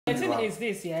The thing is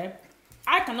this, yeah.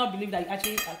 I cannot believe that you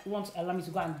actually want to allow me to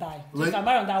go and die. So you can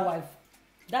marry on that wife.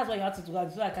 That's what you have to do.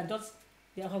 So I can just,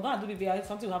 yeah, I'm going to do BBI.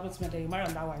 Something will happen to me, then you marry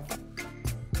on that wife.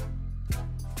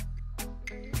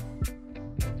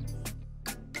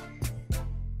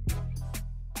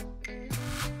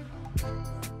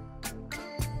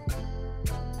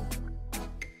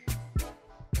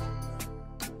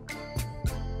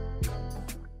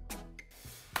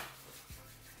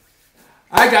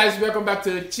 Hi guys, welcome back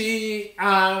to Chi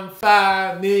and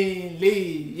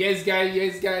Family. Yes guys,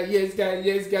 yes guys, yes guys,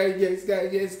 yes guys, yes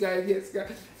guys, yes guys, yes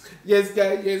guys, yes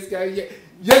guys, yes guys,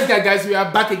 yes guys, we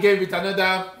are back again with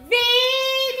another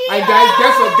video. And guys,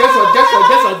 guess what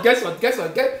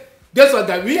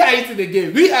guys, we are eating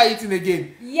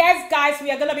again. Yes guys,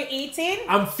 we are gonna be eating.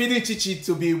 I'm feeding Chichi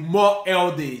to be more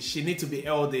healthy. She needs to be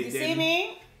healthy. You see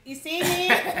me? You see me?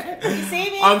 You see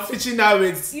me? I'm feeding her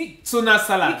with tuna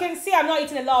salad. You can see I'm not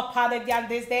eating a lot of powdered yam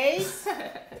these days.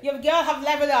 Your girl have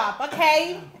leveled up,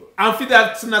 okay? I'm feeding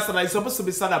her tuna salad. It's supposed to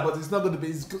be salad, but it's not going to be.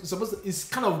 It's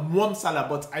kind of warm salad,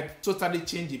 but I totally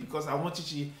changed it because I want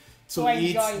Chichi to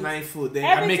eat nice food. Then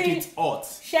I make it hot.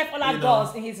 Chef Ola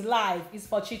does in his life is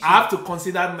for Chichi. I have to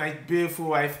consider my beautiful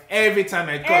wife every time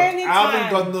I cook. I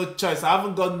haven't got no choice. I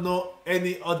haven't got no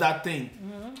any other thing.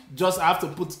 Just I have to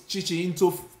put Chichi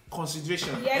into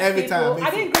consideration every time. I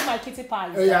didn't bring my kitty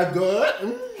pie. Oh, yeah, good.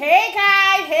 Hey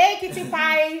guys, hey kitty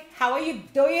pie. How are you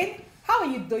doing? How are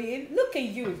you doing? Look at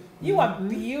you. You are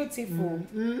beautiful.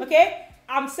 Okay?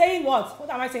 I'm saying what? What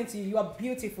am I saying to you? You are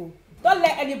beautiful. Don't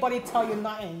let anybody tell you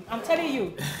nothing. I'm telling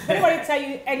you. If anybody tell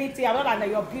you anything about that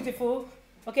you're beautiful,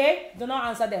 okay? Do not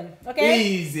answer them. Okay?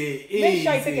 Easy. Make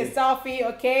sure you take a selfie,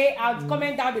 okay? And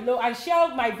comment down below and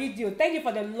share my video. Thank you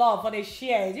for the love, for the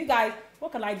shares. You guys,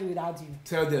 what can I do without you?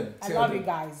 Tell them. I love you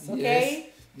guys,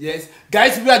 okay? Yes.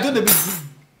 Guys, we are going to be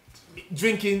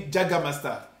drinking Jagger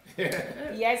Master.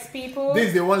 Yes, people. This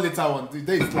is the 1 liter one.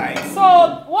 This is like.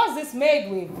 So, what's this made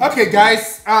with? Okay,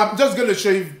 guys. I'm just going to show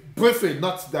you briefly,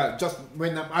 not that, just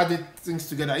when I'm adding things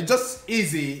together. It's just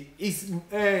easy. It's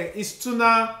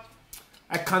tuna.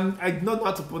 I don't know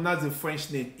how to pronounce the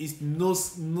French name. It's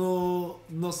nososa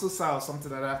or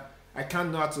something like that. I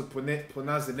can't know how to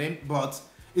pronounce the name, but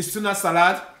it's tuna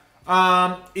salad.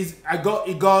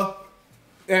 It got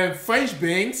French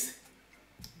beans,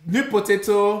 new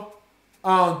potato,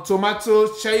 tomato,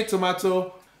 cherry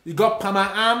tomato. You got parma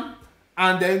ham,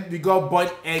 and then we got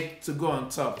boiled egg to go on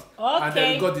top. Okay. And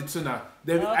then we got the tuna.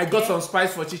 Then I got some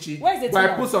spice for Chichi. Where's the tuna?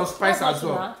 But I put some spice as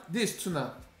well. This is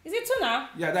tuna. Is it tuna?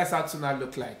 Yeah, that's how tuna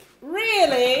look like.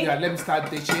 Really? Yeah, let me start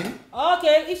dishing.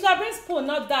 Okay, if you bring spoon,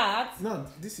 not that. No,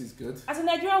 this is good. As a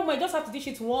Nigerian woman, you just have to dish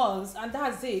it once, and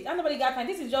that's it. And nobody got time.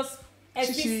 This is just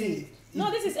FEC.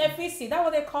 No, this is FEC. That's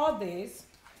what they call this.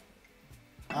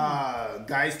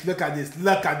 Guys, look at this.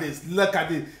 Look at this. Look at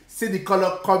this. See the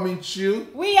color coming through.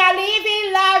 We are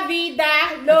living la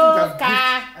vida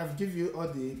loca. I've give you all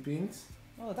the beans.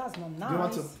 Oh, that's not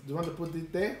nice. Do you want to put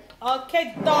it there?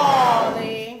 Okay,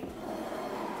 darling.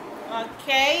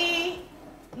 Okay.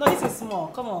 No, this is small.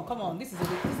 Come on. This is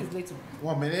little.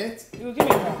 1 minute. You will give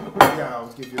me more. Yeah,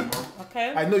 I'll give you more.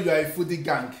 Okay. I know you are a foodie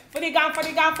gang. Foodie gang.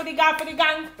 Kitty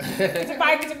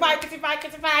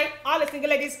pie. All the single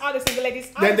ladies.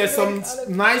 Then there's some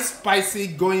nice spicy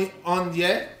going on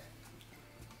here.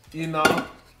 You know.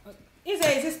 Is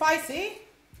it spicy?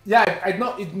 Yeah, I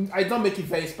don't make it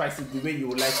very spicy the way you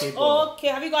would like it. Okay,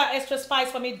 have you got extra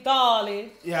spice for me, darling?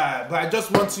 Yeah, but I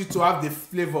just want you to have the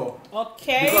flavor.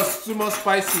 Okay. Because too much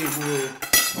spicy will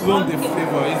ruin the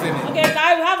flavor, isn't it? Okay,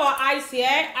 guys, we have our ice here.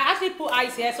 I actually put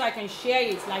ice here so I can share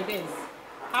it like this.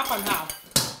 Half and half.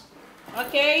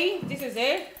 Okay, this is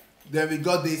it. Then we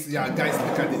got this. Yeah, guys,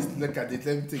 look at this. Let me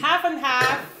take half and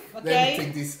half. Okay. Let me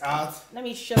take this out. Let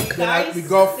me show you guys. We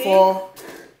got 4.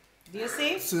 Do you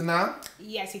see? Tuna.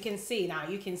 Yes, you can see now.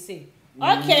 You can see.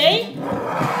 Okay.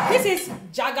 This is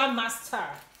Jagger Master.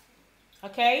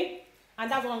 Okay.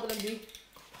 And that's what I'm going to be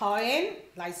pouring.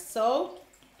 Like so.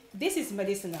 This is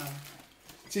medicinal.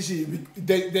 Chichi,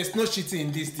 there's no cheating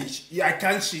in this dish. Yeah, I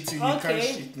can't cheat you. You can't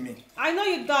cheat me. I know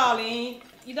you, darling.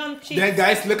 You don't cheat. Then,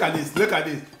 guys, look at this. Look at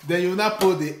this. Then you now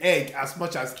put the egg, as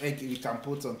much as egg you can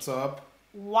put on top.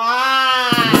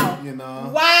 Wow. You know.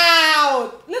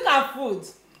 Wow. Look at food.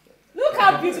 Look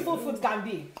how beautiful food can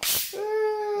be.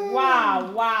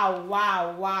 Wow.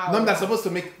 No, I'm supposed to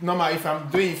make normal. If I'm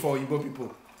doing it for Igbo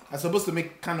people, I'm supposed to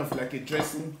make kind of like a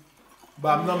dressing,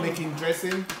 but I'm not making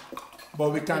dressing.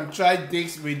 but we can try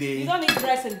this with the. You don't need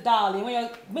dressing, darling. When you're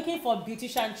making for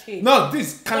beautician chick. No,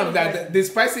 this kind of like the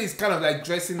spicy is kind of like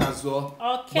dressing as well.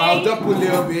 Okay. But I'll just put a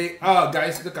little bit. Oh,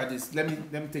 guys, look at this. Let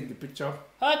me take the picture.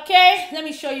 Okay, let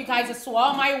me show you guys as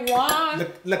well. My one.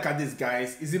 Look at this,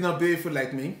 guys. Is it not beautiful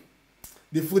like me?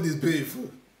 The food is beautiful.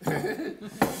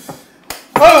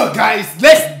 Oh, guys,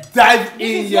 let's dive in This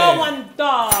is here. your one,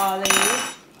 darling.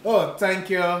 Oh, thank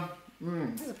you.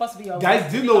 This is supposed to be your Guys,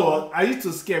 one. do you know what? I used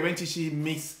to scare when she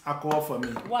mix alcohol for me.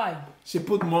 Why? She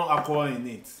put more alcohol in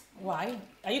it. Why?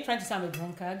 Are you trying to say I'm a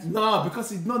drunkard? No,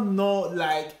 because it's not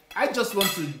like I just want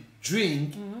to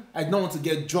drink. I don't want to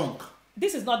get drunk.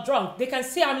 This is not drunk. They can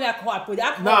see how many alcohol I put. The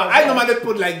alcohol No, I normally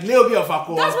put like little bit of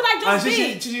alcohol. That's what I just and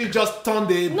did. She just turned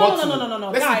the No, bottle. no.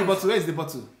 Let's see Guys. the bottle. Where is the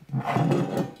bottle?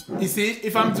 You see,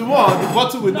 if I'm the one, the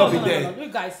bottle will not be there. No. You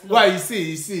guys look. Why? You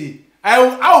see. I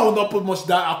will not put much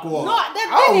that alcohol. No, I they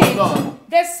will did not. it.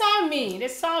 They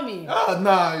saw me. Oh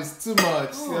no, it's too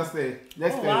much. Seriously.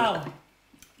 Let's Oh, wow.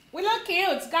 We look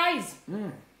cute, guys. It's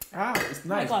Oh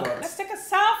my nice, God. guys. Let's take a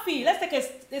selfie. Let's take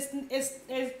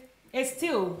a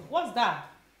still. What's that?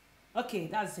 Okay,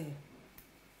 that's it.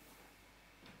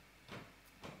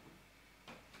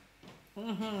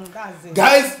 That's it.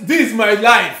 Guys, this is my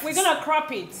life. We're gonna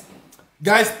crop it.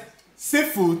 Guys,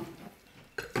 seafood.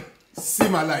 See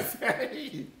my life.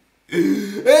 Hey,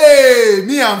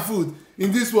 me and food.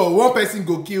 In this world, one person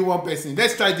go kill one person.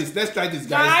 Let's try this, guys.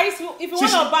 Guys, if you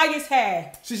want to buy this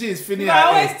hair, Shishi is feeling I her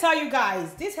always hair. tell you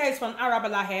guys, this hair is from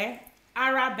Arabella hair.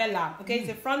 Arabella, okay? It's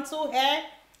a frontal hair.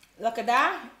 Look at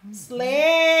that.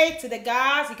 Slay to the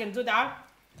guys. You can do that.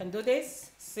 You can do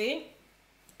this. See?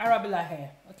 Arabella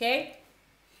hair, okay?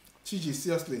 Chichi,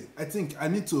 seriously, I think I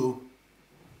need to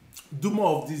do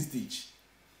more of this dish.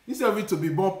 Instead of it to be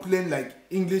more plain like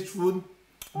English food.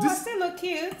 Oh, I still look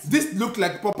cute. This look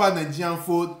like proper Nigerian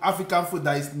food, African food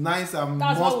that is nice and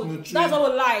That's most what nutrient. that's what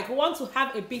we like. We want to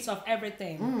have a bit of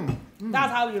everything.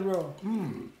 That's how we roll.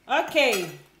 Okay.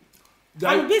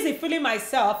 I'm busy feeling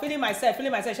myself.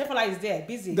 Shefola is there,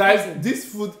 busy. Guys, busy. this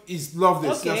food is lovely.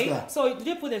 Okay. Seriously. So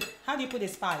how do you put the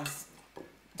spice?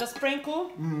 Just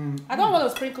sprinkle? I don't want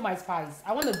to sprinkle my spice.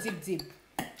 I want to dip.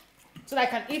 So that I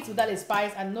can eat without the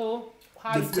spice and know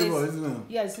how The it flavor, tastes. isn't it?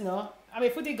 Yes, you know. I'm a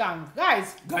foodie gang.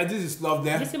 Guys, This is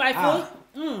lovely. you see my food?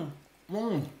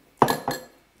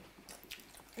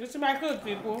 You see my food,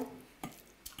 people?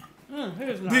 Here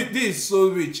is nice. This is so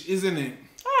rich, isn't it?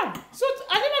 So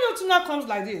I didn't know tuna comes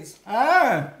like this. You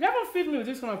haven't feed me with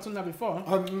this kind of tuna before.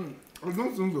 I don't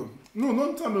think so. No,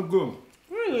 long time ago.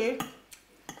 Really?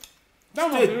 That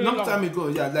was really Long long. time ago,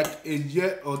 yeah, like a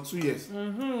year or 2 years.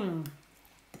 So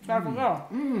I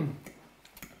forgot.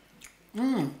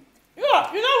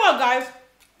 You know what, guys?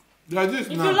 Yeah, this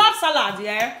If now. you love salad,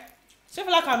 yeah,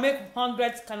 Shefola can make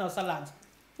hundreds kind of salad.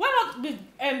 Why not be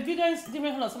doing different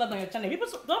kind of salad on your channel?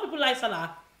 Don't people like salad?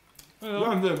 You know?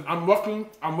 One day, I'm working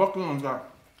on that.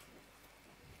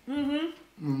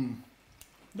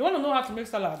 They want to know how to make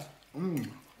salad. You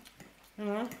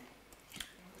know?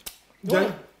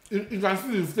 Then you can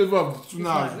see the flavor of the tuna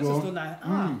as This is well. so nice.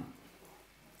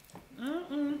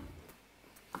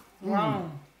 Wow.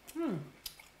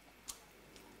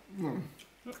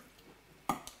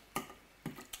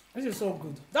 This is so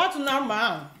good. That tuna, man.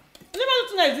 I never know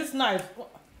tuna is this nice.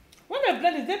 When they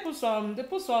blend it, they put something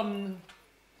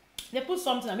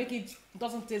and make it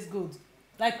doesn't taste good,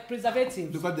 like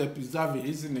preservatives. Because they preserve it,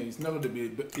 isn't it? It's not going to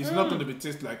be. It's not going to be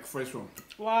taste like fresh one.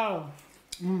 Wow.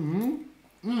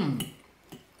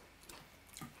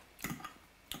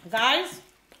 Guys,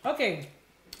 okay,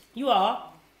 I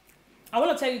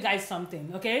want to tell you guys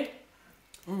something, okay?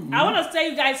 I want to tell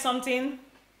you guys something.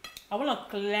 I want to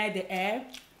clear the air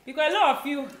because a lot of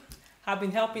you have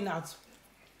been helping out.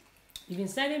 You've been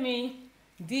sending me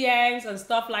DMs and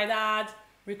stuff like that,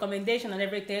 recommendation and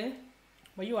everything.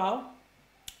 But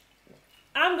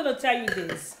I'm gonna tell you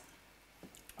this.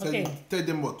 Okay. Tell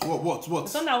them what?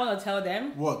 Something I want to tell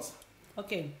them. What?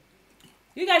 Okay.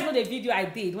 You guys know the video I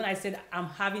did when I said I'm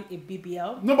having a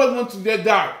BBL? Nobody wants to get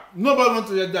that. Nobody wants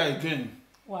to get that again.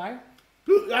 Why?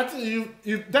 Actually,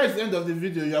 that is the end of the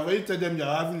video. You have already told them you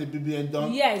are having a BBL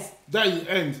done. Yes. That is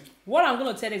the end. What I'm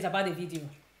going to tell you is about the video.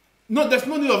 No, there's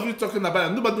no need of you talking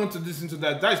about it. Nobody wants to listen to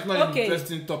that. That is not an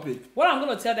interesting topic. What I'm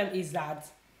going to tell them is that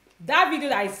video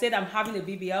that I said I'm having a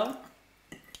BBL,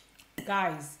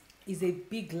 guys, is a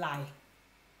big lie.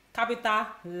 Capital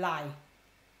lie.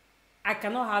 I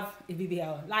cannot have a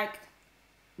BBL. Like,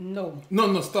 no.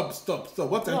 No, stop.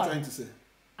 What are you trying to say?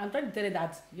 I'm trying to tell you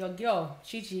that your girl,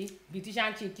 Chichi,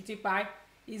 beauticianchic, kitty pie,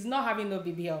 is not having no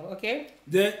BBL, okay?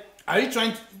 Then, are you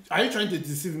trying to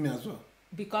deceive me as well?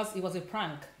 Because it was a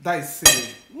prank. That is silly.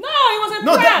 No, it was a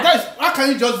No, prank. that is, how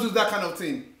can you just do that kind of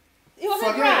thing? It was For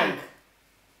a prank. them.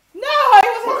 No,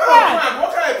 it was a prank.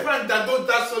 What kind of prank that goes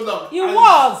that so long? It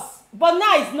was, but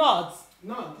now it's not.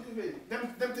 No,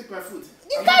 them take my food.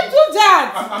 You can't do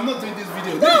that. I'm not doing this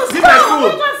video. No, Give stop. my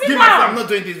food. You can't sit Give my down. food. I'm not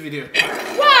doing this video.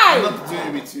 Why? I'm not doing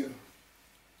it with you.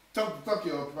 Talk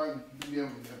your prank video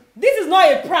with them. This is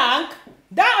not a prank.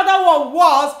 That other one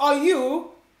was on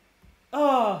you.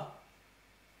 Oh.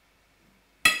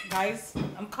 Guys,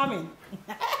 I'm coming.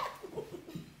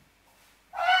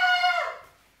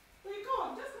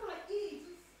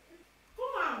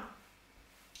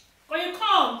 When you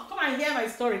come and hear my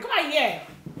story. Come and hear.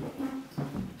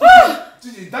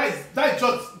 Gigi, that is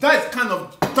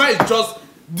just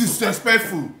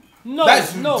disrespectful. No, that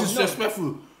is no,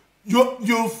 disrespectful.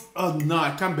 You've no,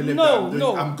 I can't believe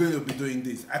that I'm going to be doing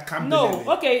this. I can't believe it.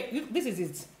 No, okay, this is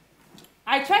it.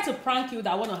 I tried to prank you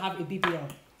that I want to have a BBL.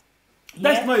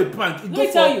 That's not a prank. Let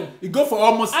me tell you. It go for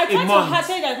almost a month. I tried to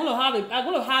tell you that I'm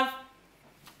going to have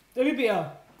a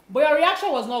BBL. But your reaction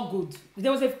was not good.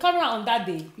 There was a camera on that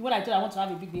day when I told you I want to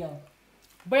have a BBL.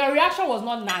 But your reaction was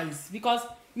not nice because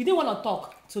you didn't want to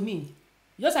talk to me.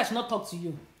 You just said I should not talk to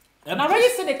you. And I already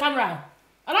said the camera.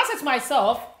 And I said to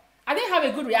myself, I didn't have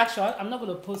a good reaction. I'm not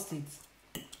going to post it.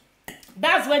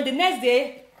 That's when the next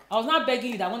day, I was not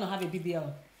begging you that I want to have a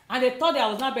BBL. And the third day, I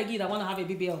was not begging you that I want to have a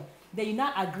BBL. Then you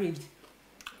now agreed.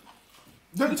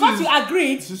 Because you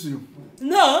agreed.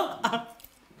 No.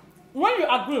 When you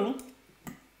agree,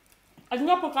 I did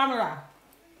not put camera.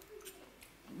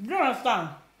 Do you understand?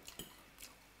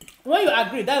 When you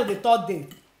agree, that was the third day.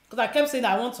 Because I kept saying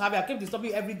I want to have it. I kept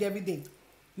disturbing you every day.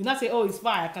 You now say, oh, it's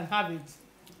fine, I can have it.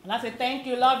 And I say, thank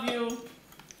you, love you.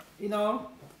 You know.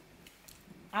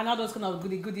 And all those kind of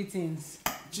goody things.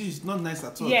 Gee, it's not nice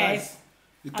at all. Yes.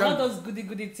 And all those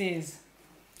goody things.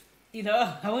 You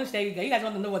know, I won't share you guys. You guys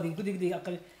want to know what the goody.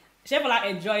 Shefola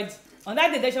enjoyed. On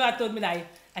that day, Shefola told me that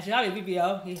I should have a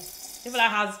BBL. Shefola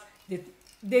has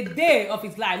the day of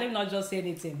his life. Let me not just say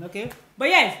anything, okay? But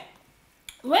yes,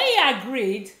 when he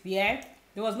agreed, yeah,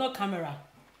 there was no camera.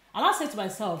 And I said to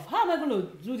myself, how am I going to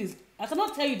do this? I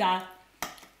cannot tell you that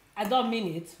I don't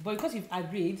mean it, but because you've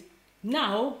agreed,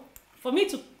 now, for me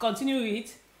to continue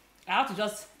it, I have to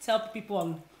just tell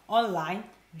people online,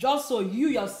 just so you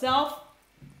yourself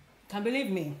can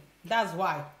believe me. That's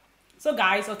why. So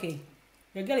guys, okay,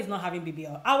 your girl is not having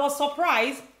BBL. I was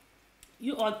surprised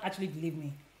you all actually believe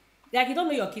me. Like, you don't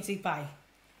know your kitty pie.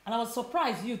 And I was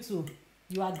surprised you too.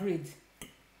 You agreed.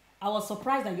 I was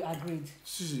surprised that you agreed.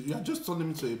 Susie, you are just turning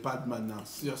me to a bad man now.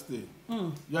 Seriously.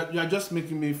 You are just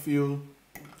making me feel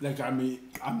like I'm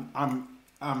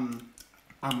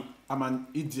an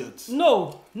idiot.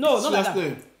 No, not like that.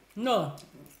 Seriously. No.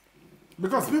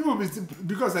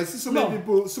 Because I see so many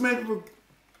people.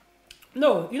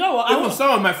 No, you know what? Even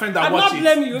some of my friends that watch it,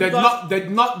 they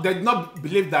did not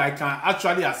believe that I can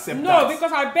actually accept that. No,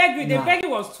 because I begged you. The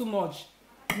begging was too much.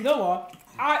 You know what?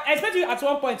 I expect you at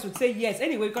one point to say yes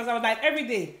anyway, because I was like, every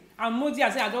day I'm moody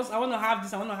and say I want to have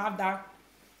this, I want to have that.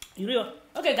 You know?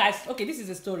 Okay, guys. Okay, this is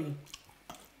a story.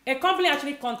 A company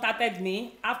actually contacted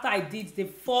me after I did the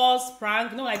first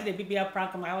prank. You know, when I did the BBL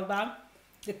prank on my husband.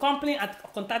 The company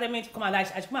contacted me to come and I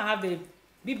should come and have the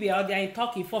BBL. They are in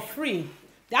Turkey for free.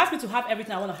 They asked me to have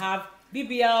everything I want to have.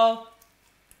 BBL,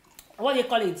 what do you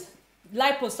call it?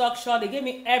 Liposuction. They gave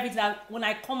me everything. When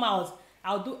I come out,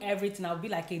 I'll do everything. I'll be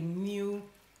like a new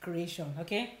creation,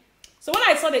 okay? So when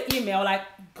I saw the email, like,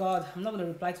 God, I'm not going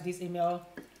to reply to this email,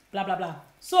 blah, blah, blah.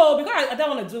 So because I don't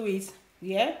want to do it,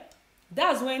 yeah,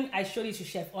 that's when I showed it to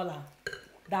Chef Ola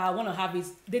that I want to have it.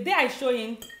 The day I show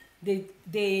him the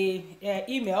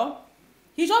email,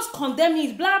 he just condemned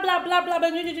me, blah, blah, blah, blah, blah.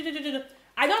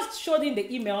 I just showed him the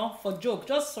email for joke,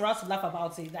 just for us to laugh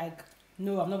about it. Like,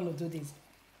 no, I'm not going to do this.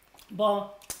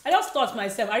 But I just thought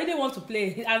myself, I really want to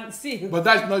play and see. But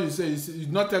that's not you say. You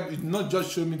not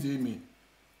just show me the email.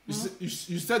 You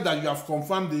said that you have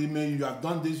confirmed the email, you have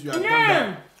done this, you have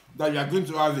done that you are going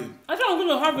to have it. I said I'm going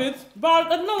to have it, but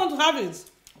I don't want to have it.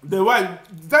 The why?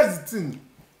 That's the thing.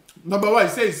 Number one, you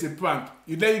say it's a prank.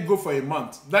 You let it go for a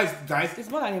month. That's, guys. It's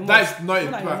more than a month. That's not a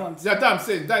prank. Yeah, that I'm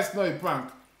saying. That's not a prank.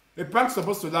 A prank's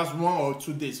supposed to last 1 or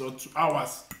 2 days or 2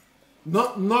 hours.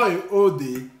 Not a whole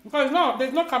day. Because no,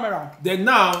 there's no camera. Then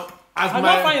now, I'm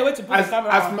not finding a way to put the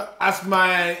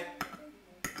camera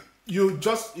you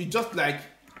just like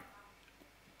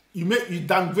you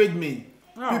downgrade me.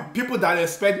 Yeah. People that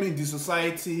respect me in the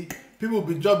society, people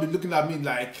will just be looking at me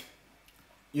like,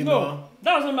 you know.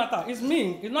 That doesn't matter. It's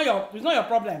me. It's not your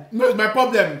problem. No, it's my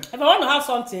problem. If I want to have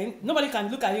something, nobody can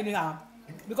look at you anyhow.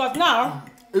 Because now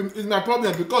it's my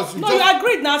problem because you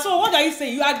agreed now. So what are you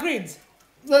saying? You agreed.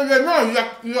 No,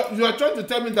 you are trying to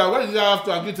tell me that why did I have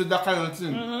to agree to that kind of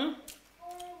thing?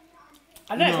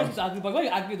 I don't expect you to agree, but when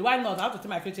you agree, why not? I have to take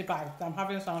my 50 pie. I'm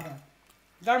having something.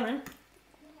 That mean?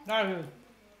 That is.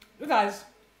 You guys,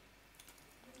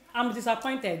 I'm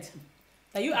disappointed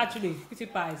that you actually 50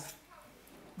 pies.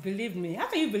 Believe me. How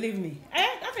can you believe me?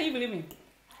 How can you believe me?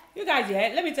 You guys,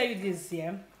 yeah, let me tell you this,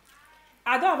 yeah.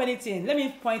 I don't have anything. Let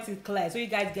me point it clear so you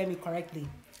guys get me correctly.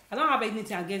 I don't have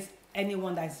anything against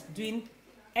anyone that's doing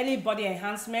any body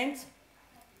enhancement.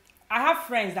 I have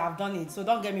friends that have done it, so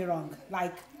don't get me wrong.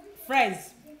 Like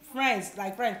friends.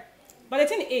 But the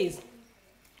thing is,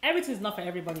 everything is not for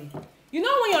everybody. You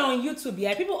know when you're on YouTube,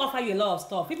 yeah, people offer you a lot of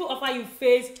stuff. People offer you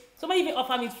face. Somebody even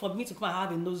offered me for me to come and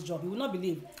have a nose job. You will not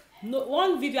believe. No,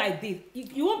 one video I did,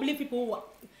 you won't believe people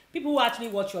who actually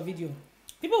watch your video.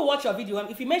 People who watch your video,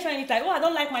 if you mention anything, oh, I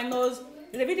don't like my nose.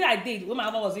 There's a video I did when my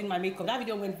mother was in my makeup. That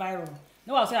video went viral.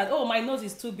 No, I was saying that, oh, my nose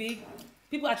is too big.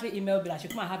 People actually emailed me that I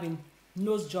should come and have a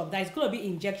nose job. That is going to be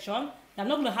injection. I'm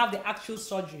not going to have the actual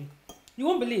surgery. You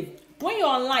won't believe. When you're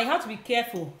online, you have to be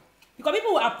careful. Because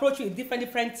people will approach you with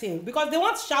different things. Because they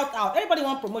want shout out. Everybody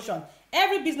wants promotion.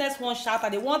 Every business wants shout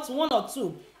out. They want one or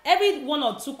two. Every one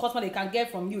or two customers they can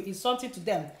get from you is something to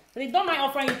them. So they don't mind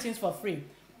offering you things for free.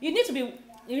 You need to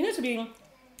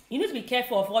be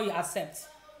careful of what you accept.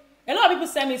 A lot of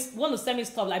people want to send me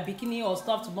stuff like bikini or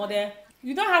stuff to model.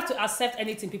 You don't have to accept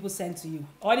anything people send to you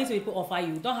or anything people offer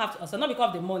you. You don't have to accept, not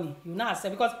because of the money. You not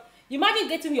accept, because imagine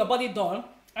getting your body done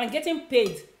and getting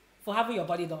paid for having your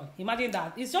body done. Imagine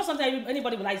that. It's just something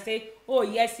anybody would like say, oh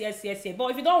yes.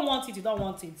 But if you don't want it, you don't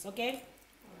want it, okay?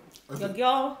 Your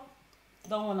girl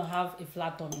don't want to have a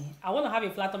flat tummy. I want to have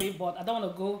a flat tummy, but I don't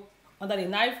want to go under the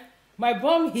knife. My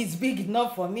bum is big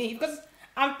enough for me because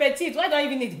I'm petite. Why do I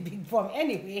even need a big bum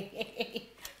anyway?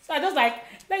 So I just like,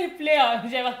 let me play on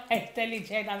whichever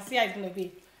intelligent and see how it's going to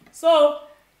be. So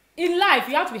in life,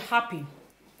 you have to be happy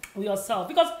with yourself.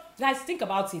 Because guys, think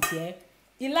about it, yeah?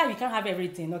 In life, you can't have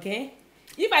everything, okay?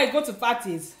 If I go to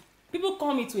parties, people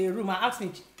come into a room and ask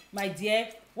me, my dear,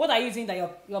 what are you using that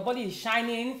your body is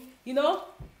shining? You know?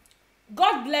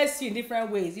 God bless you in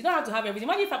different ways. You don't have to have everything.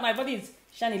 Imagine if my body is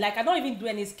shining. Like, I don't even do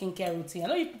any skincare routine. I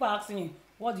know people are asking me,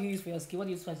 what do you use for your skin? What do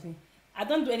you use for your skin? I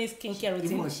don't do any skincare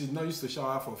routine. Even she's not used to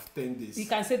shower for 10 days. You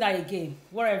can say that again,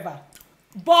 wherever.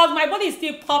 But my body is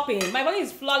still popping. My body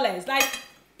is flawless. Like,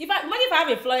 imagine if I have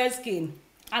a flawless skin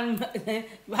and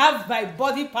have my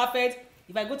body perfect.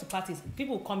 If I go to parties,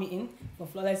 people will call me in for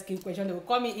flawless skin question. They will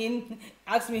call me in,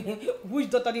 ask me which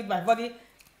doctor did my body.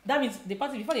 That means before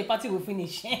the party will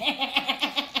finish.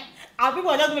 And people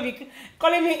are just going to be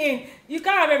calling me in. You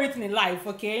can't have everything in life,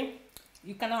 okay?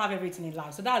 You cannot have everything in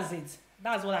life. So that's it.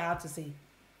 That's what I have to say.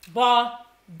 But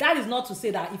that is not to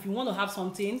say that if you want to have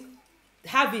something,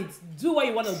 have it. Do what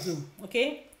you want to do,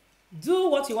 okay? Do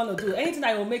what you want to do. Anything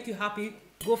that will make you happy,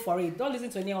 go for it. Don't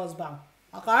listen to any husband,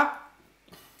 okay?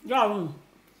 Yeah.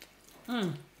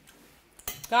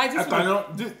 Guys,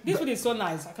 this food is so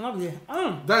nice. I cannot believe it.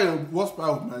 That is the worst part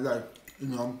of my life, you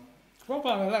know. What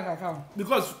part of my life I can?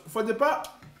 Because for the part,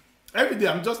 every day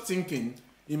I'm just thinking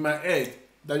in my head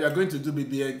that you are going to do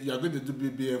BBL, you are going to do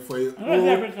BBL for a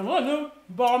everything. What do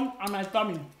bum and my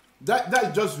tummy? That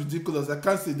is just ridiculous. I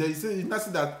can't say that. You not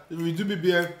say that if you do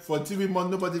BBL for 3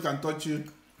 months, nobody can touch you.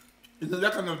 It's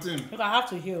that kind of thing. Look, I have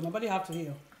to heal. My body have to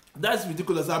heal. That's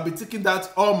ridiculous. I've been taking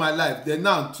that all my life. Then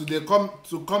now they come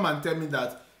and tell me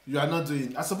that you are not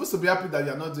doing. I'm supposed to be happy that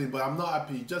you are not doing, but I'm not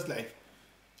happy. Just like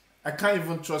I can't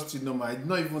even trust you no more. I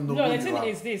don't even know. No, the thing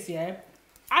is this, yeah.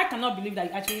 I cannot believe that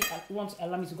you actually want to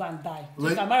allow me to go and die.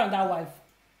 Just I marry on that wife.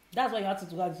 That's what you have to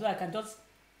do. So I can just,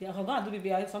 if I'm going to do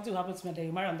BBL, something will happen to me, then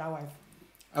you marry on that wife.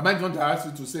 Am I going to ask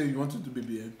you to say you want to do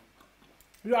BBL?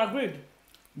 You agreed.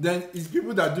 Then it's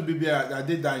people that do BBL, are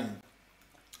they dying?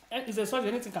 It's a surgery,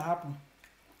 anything can happen.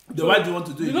 Then so, why do you want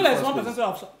to do it? You know there's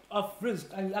 1% of risk,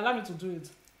 and allow me to do it.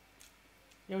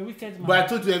 You're a wicked man. But I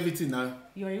told you everything now.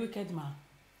 You're a wicked man.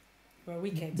 You're a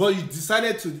wicked. But you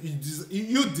decided to,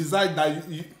 you decide that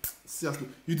seriously,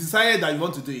 you decided that you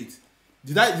want to do it.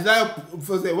 Did I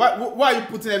why are you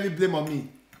putting every blame on me?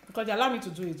 Because you allow me to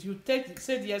do it. You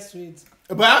said yes to it.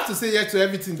 But I have to say yes to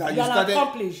everything that you started.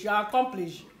 You're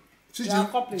accomplished.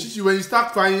 Chichi, when you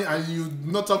start crying and you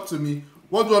not talk to me,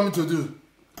 what do you want me to do?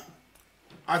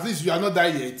 At least you are not there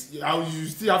yet. You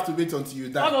still have to wait until you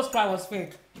die. All those cry was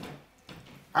fake.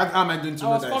 How am I going to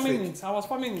know that it's fake? I was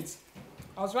forming it.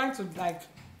 I was trying to like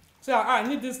say, I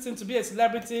need this thing to be a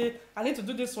celebrity. I need to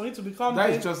do this for it to become.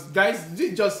 That is just, guys.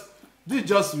 This is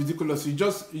just ridiculous.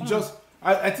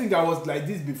 I think I was like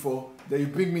this before. That you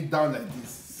bring me down like this.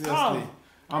 Seriously,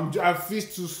 I feel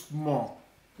too small.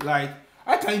 Like,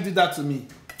 how can you do that to me?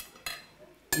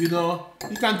 You know,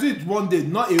 you can do it one day,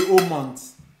 not a whole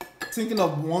month. Thinking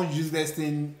of one useless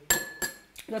thing.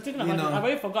 You're thinking about it. I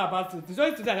already forgot about it. It's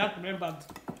only today I have to remember.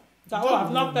 So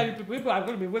I'm not telling people. People are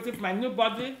going to be waiting for my new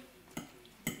body.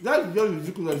 That's just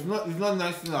ridiculous. It's not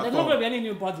nice thing at all. There's not going to be any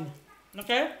new body.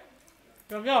 Okay?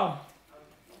 So girl,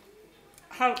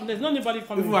 there's no new body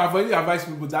coming. Even I've already advised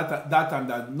people that time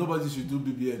that nobody should do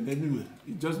BBL anyway.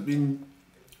 It's just been.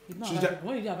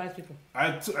 When did you advise people?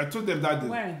 I told them that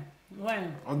day.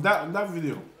 When? On that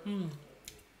video.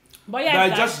 But yeah,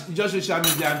 like, just social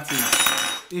media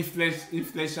thing,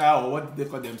 influencer or what they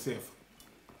call themselves.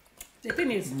 The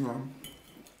thing is,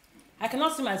 I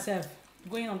cannot see myself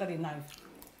going under the knife.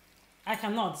 I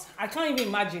cannot. I can't even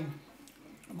imagine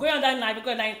going under the knife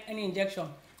because any injection.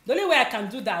 The only way I can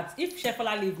do that, if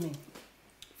Shefola leave me,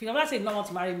 if Shefola say he don't want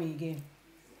to marry me again,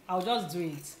 I'll just do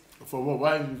it. For what?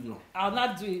 Why leave you? I'll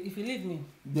not do it if you leave me.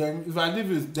 Then if I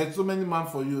leave you, there's so many men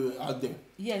for you out there.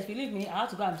 Yes, if you leave me, I have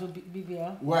to go and do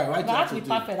BBL. Why? Why do you have to be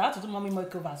perfect? I have to do mommy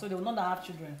makeover, so they will not have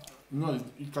children. No,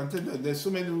 you can tell that there's so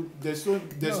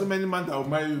many men that will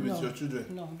marry you with your children.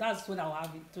 No, that's when I will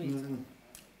have it to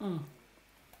it.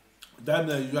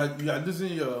 Then you are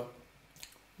losing your.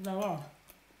 No, what?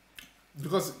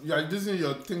 Because you are losing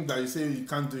your thing that you say you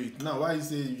can't do it. Now why you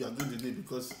say you are doing it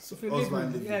because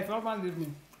husband leave you? Yeah, if husband leave me,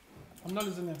 I'm not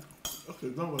losing it. Okay,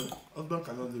 don't worry. Husband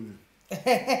cannot leave you.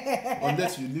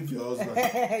 Unless you leave your husband.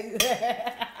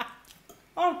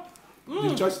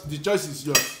 The choice is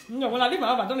yours. No, when I leave my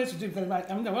husband, I don't need to do it because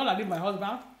when I leave my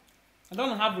husband, I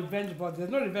don't have revenge body. There's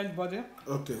no revenge body.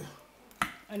 Okay.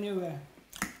 Anywhere.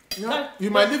 You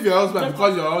might leave your husband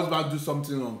because your husband do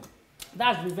something wrong.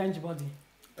 That's revenge body.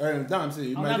 That I'm saying.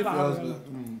 You might leave your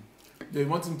husband. They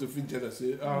want him to feel jealous.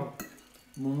 Say,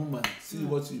 Mumu, see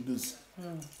what you do.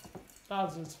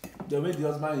 That's it. The way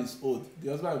the husband is old,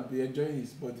 the husband will be enjoying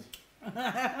his body.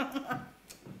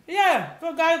 Yeah,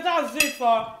 so guys, that's it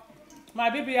for my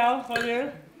BBL for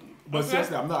you. But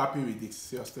seriously, I'm not happy with this.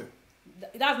 Seriously.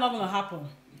 That's not going to happen.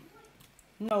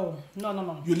 No.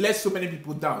 You let so many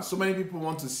people down. So many people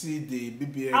want to see the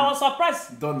BBL. I was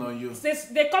surprised. Done on you.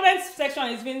 The comment section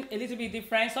has been a little bit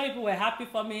different. Some people were happy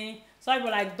for me. Some people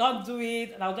were like, don't do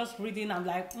it. And I was just reading. I'm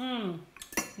like,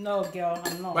 no, girl,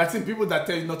 I'm not. But I think people that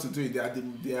tell you not to do it,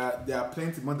 there are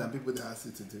plenty more than people that ask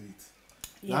you to do it.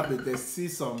 Yeah. Now, they see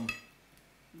some.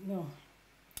 No.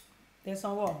 There's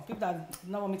some what? People that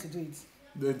don't want me to do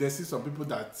it. They see some people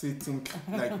that think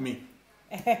like me.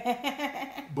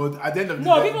 But at the end of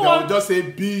the day, they'll just say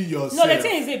be yourself. No, the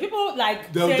thing is, people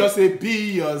like they'll just say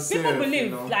be yourself. People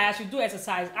believe like I should do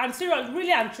exercise. I'm serious,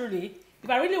 really and truly. If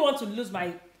I really want to lose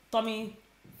my tummy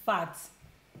fat,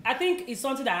 I think it's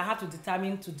something that I have to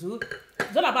determine to do.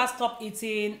 It's not about stop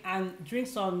eating and drink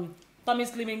some tummy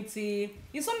slimming tea.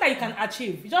 It's something that you can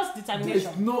achieve. It's just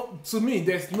determination. To me,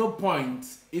 there's no point.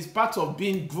 It's part of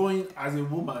growing as a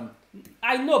woman.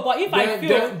 I know, but if I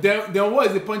feel... Then what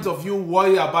is the point of you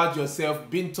worry about yourself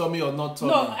being tummy or not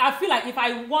tummy? No, I feel like if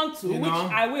I want to, which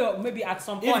I will maybe at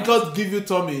some point... If God give you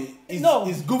tummy,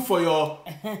 it's good for your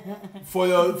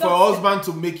husband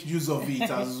to make use of it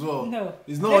as well. No.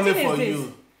 It's not only for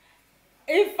you.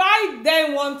 If I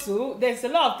then want to, there's a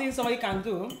lot of things somebody can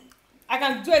do. I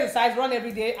can do exercise, run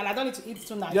every day, and I don't need to eat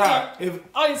tuna. Yeah.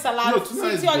 All in salad, no, tuna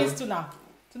is all this tuna.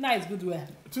 Tuna is good well.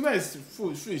 Tuna is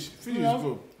full, fish. Fish is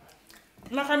good.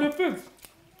 Not can be food.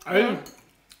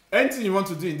 Anything you want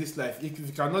to do in this life, if you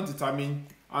cannot determine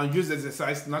and use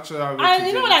exercise natural way. And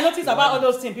you know what I noticed about all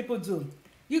those things people do?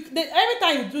 Every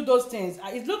time you do those things,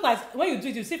 it looks like when you do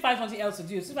it, you still find something else to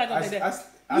do. You still find something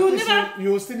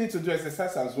you still need to do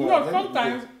exercise as well. No,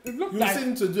 sometimes it looks like you still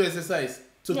need to do exercise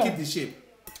to keep the shape.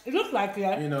 It looks like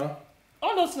you know.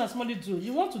 All those things that somebody do,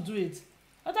 you want to do it.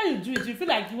 After you do it, you feel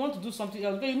like you want to do something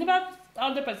else. But you're never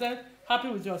 100% happy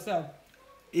with yourself.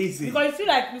 Easy. Because you feel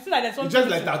like there's something. It's just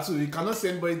like tattoo. You cannot see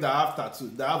anybody that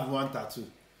have one tattoo.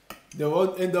 They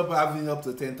won't end up having up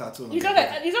to 10 tattoos. It's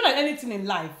not like anything in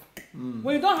life.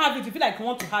 When you don't have it, you feel like you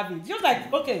want to have it. It's just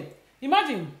like, okay,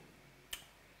 imagine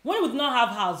when we would not have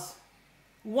house,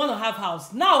 we want to have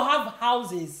house. Now have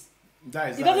houses.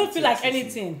 It doesn't feel like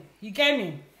anything. You get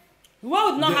me? When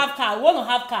we would not have car, we want to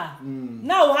have car.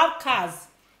 Now we have cars.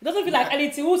 It doesn't feel like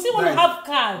anything. We'll still want to have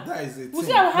cars. That is it. We'll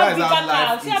still have bigger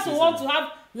cars. We'll still want to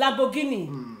have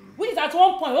Lamborghini. Which is at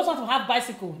one point, we also want to have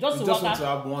bicycle. Just to want to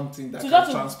have one thing that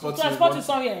can transport you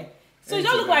somewhere. So it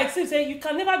just look like say you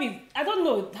can never be. I don't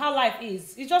know how life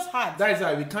is. It's just hard. That is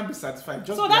why we can't be satisfied.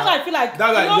 So that's why I feel like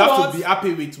that's why you have to be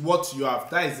happy with what you have.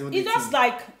 That is the only thing. It's just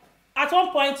like at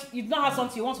one point you don't have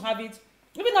something, you want to have it.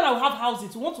 Maybe now that we have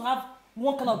houses, we want to have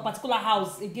one kind of particular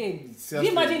house again. Seriously, do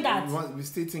you imagine that? We're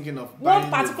still thinking of one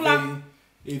particular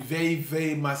a very,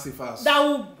 very massive house.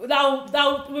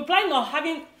 That we're planning on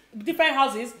having different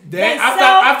houses. Then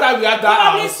after we have that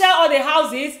probably house, sell all the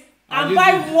houses and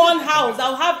buy one house that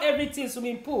will have everything,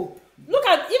 swimming pool. Look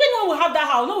at, even when we have that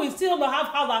house, no, we still don't have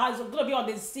house that is gonna be on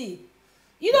the sea.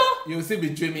 You know? You'll still be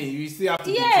dreaming. You still have to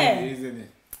be dreaming, isn't it?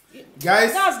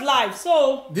 Guys, that's life.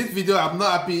 So this video, I'm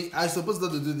not happy. I supposed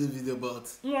not to do this video, but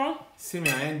see me,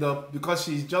 I end up because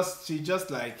she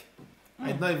just like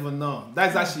I don't even know.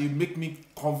 That's how she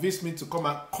convince me to come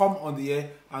on the air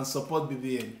and support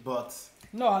BBN, but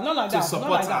no, not like that. To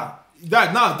support her.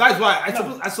 That's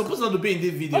why I supposed not to be in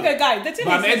this video. Okay, guys, the thing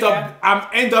is, I'm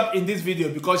end up in this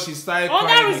video because she started crying.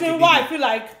 Another reason why I feel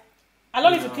like I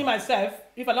don't need to clean myself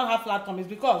if I don't have flat tummy is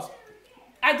because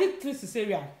I did 3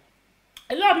 cesarean.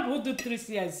 A lot of people who do 3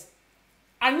 CS,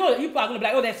 I know people are going to be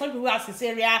like, oh, there's some people who have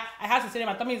cesarean. I have cesarean,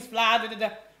 my tummy is flat.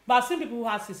 But I've seen people who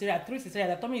have cesarean, 3 cesarean,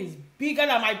 their tummy is bigger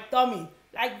than my tummy,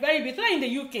 like very big. Especially in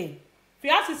the UK, if you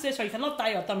have cesarean, you cannot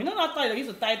tie your tummy. No, not tie. They used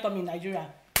to tie tummy in Nigeria.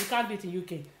 You can't do it in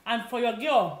UK. And for your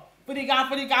girl, put it down,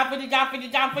 that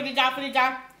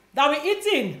will be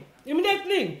eating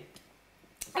immediately.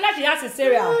 Unless she has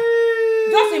cesarean.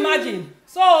 Just imagine.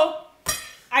 So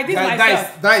I did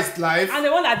myself. That is life. And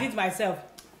the one that did myself.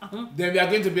 Then we are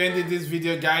going to be ending this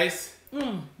video, guys.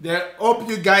 Then hope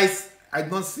you guys. I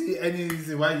don't see any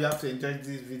reason why you have to enjoy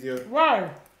this video. Why?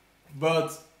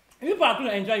 But people are going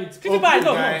to enjoy it. People I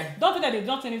don't know. Don't think that they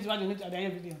don't see this video at the end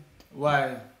of the video.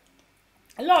 Why?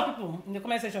 A lot of people in the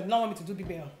comment section don't want me to do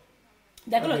BBL.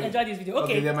 They're going to enjoy this video.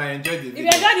 Okay. They might enjoy the video. If you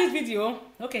enjoy this video,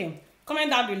 okay, comment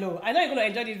down below. I know you're going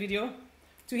to enjoy this video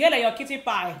to hear that your kitty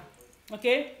pie.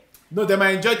 Okay? No, they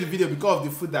might enjoy the video because of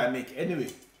the food that I make. Anyway.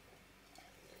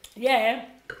 Yeah.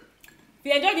 If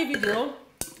you enjoy this video,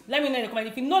 let me know in the comment.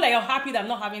 If you know that you're happy that I'm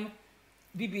not having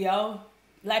BBL,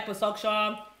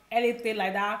 liposuction, anything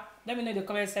like that, let me know in the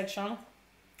comment section.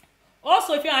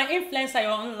 Also, if you're an influencer,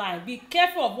 you're online, be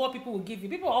careful of what people will give you.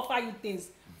 People offer you things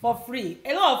for free.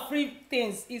 A lot of free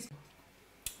things is...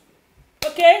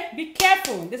 Okay? Be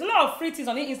careful. There's a lot of free things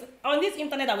on this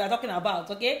internet that we are talking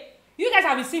about, okay? You guys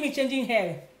have been seeing me changing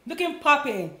hair, looking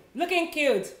popping, looking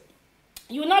cute.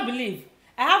 You will not believe.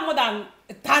 I have more than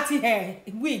 30 hair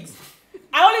wigs.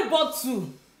 I only bought 2.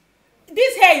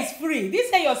 This hair is free.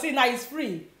 This hair you're seeing now is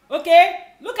free. Okay?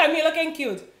 Look at me looking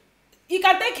cute. You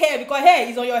can take hair because hair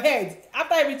is on your head.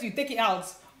 After everything, you take it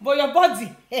out. But your body,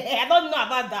 I don't know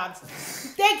about that.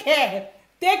 Take hair,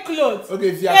 take clothes, okay,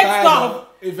 if you're take tired stuff.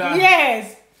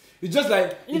 Yes. It's just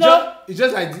like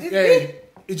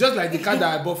it's just like the car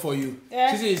that I bought for you.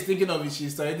 Yeah. She is thinking of it.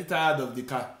 She's already tired of the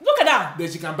car. Look at that. Then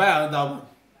she can buy another one.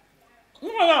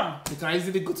 Look at that. You can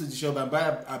easily go to the shop and buy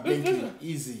a Bentley.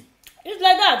 Easy. It's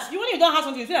like that. When you don't have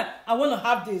something, you feel like I want to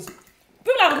have this.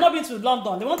 People have not been to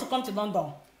London. They want to come to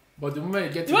London. But the moment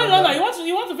you get to London,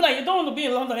 you want to feel like you don't want to be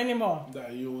in London anymore.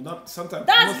 That you will not. Sometimes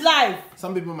that's life.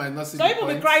 Some people might not see. Some people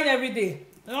be crying every day.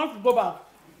 They want to go back.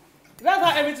 That's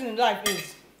how everything in life is.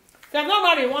 If you're not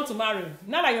married, you want to marry.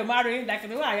 Now that you're married, like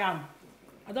the way I am,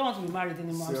 I don't want to be married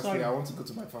anymore. Seriously, I'm sorry. I want to go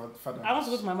to my father. I want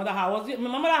to go to my mother's house. My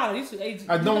mother's house used to.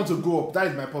 I don't want to go up. That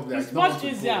is my problem. It's much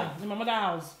easier in my mother's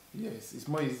house. Yes, it's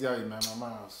more easier in my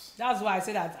mama's house. That's why I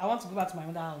say that. I want to go back to my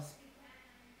mother's house.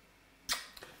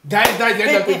 Guys, that's the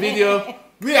end of the video.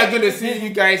 We are going to see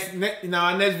you guys in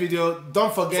our next video.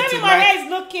 Don't forget to like. My hair is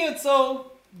look cute,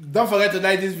 so. Don't forget to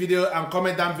like this video and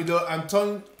comment down below and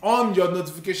turn on your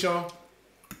notification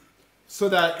so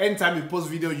that anytime you post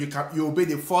video, you will be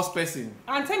the first person.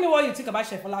 And tell me what you think about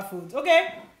Chef Ola food,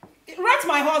 okay? Rate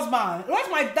my husband. Rate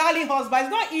my darling husband.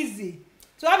 It's not easy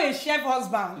to have a chef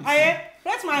husband.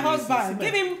 Rate my husband.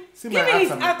 Give him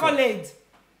his accolade.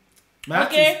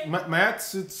 Okay? Tell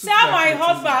my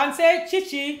husband and say,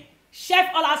 Chichi,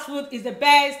 Chef Ola's food is the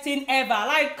best thing ever.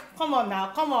 Like, come on now,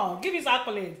 come on. Give his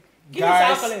accolade. Give his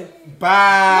accolade.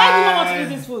 Bye. Why do you not want to eat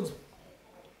this food?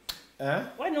 Why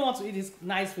do you not want to eat this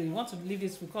nice food? You want to leave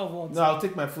this food because of what? No, I'll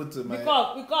take my food to my...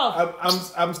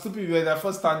 Because. I'm stupid when I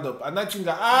first stand up. And I think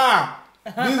that,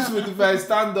 this food, if I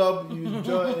stand up, you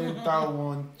just enter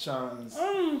one chance.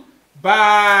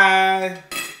 Bye.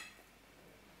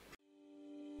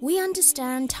 We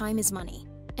understand time is money,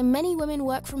 and many women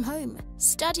work from home,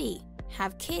 study,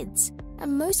 have kids,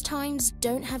 and most times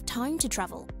don't have time to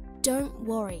travel. Don't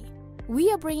worry. We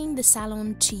are bringing the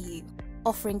salon to you,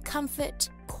 offering comfort,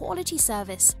 quality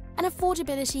service, and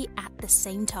affordability at the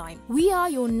same time. We are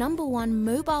your #1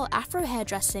 mobile Afro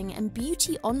hairdressing and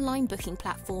beauty online booking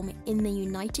platform in the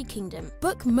United Kingdom.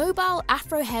 Book mobile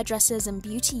Afro hairdressers and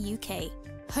beauty UK.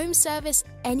 Home service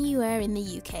anywhere in the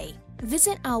UK.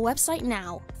 Visit our website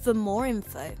now for more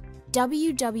info.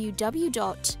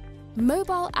 www.afrohairdressers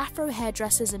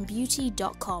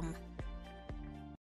mobileafrohairdressersandbeauty.com.